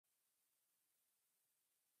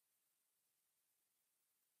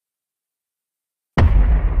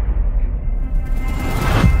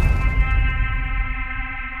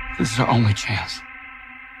This is our only chance.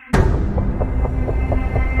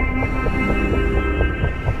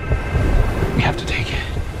 We have to take it.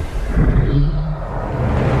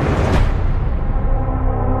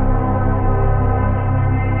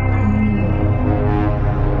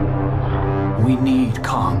 We need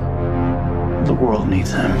Kong. The world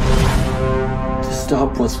needs him to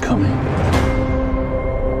stop what's coming.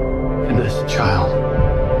 And this child,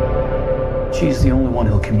 she's the only one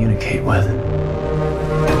he'll communicate with.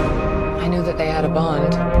 I knew that they had a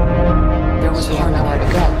bond. There was far nowhere to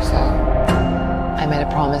go, so I made a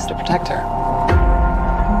promise to protect her.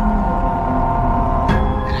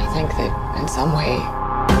 And I think that in some way,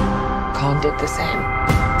 Kong did the same.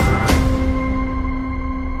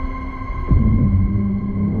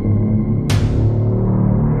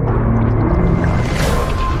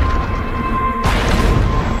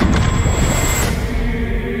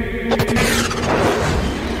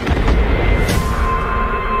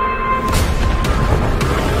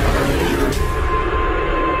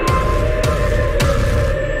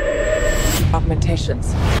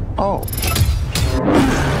 Augmentations. Oh.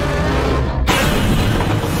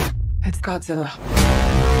 It's Godzilla.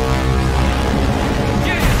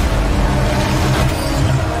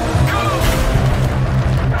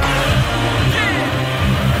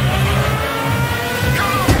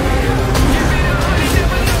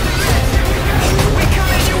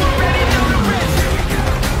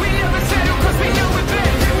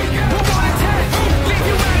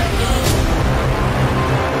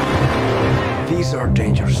 These are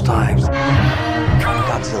dangerous times.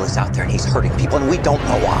 Godzilla's out there and he's hurting people and we don't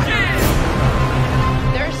know why.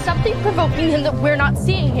 There's something provoking him that we're not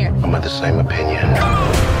seeing here. I'm of the same opinion.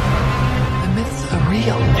 The myths are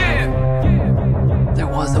real. There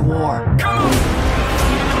was a war.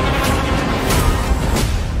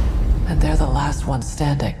 And they're the last ones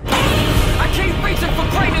standing. I keep reaching for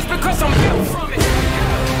greatness because I'm built from it.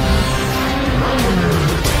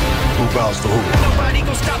 Who bows to who? Nobody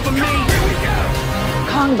gonna stop me.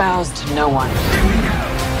 Kong bows to no one.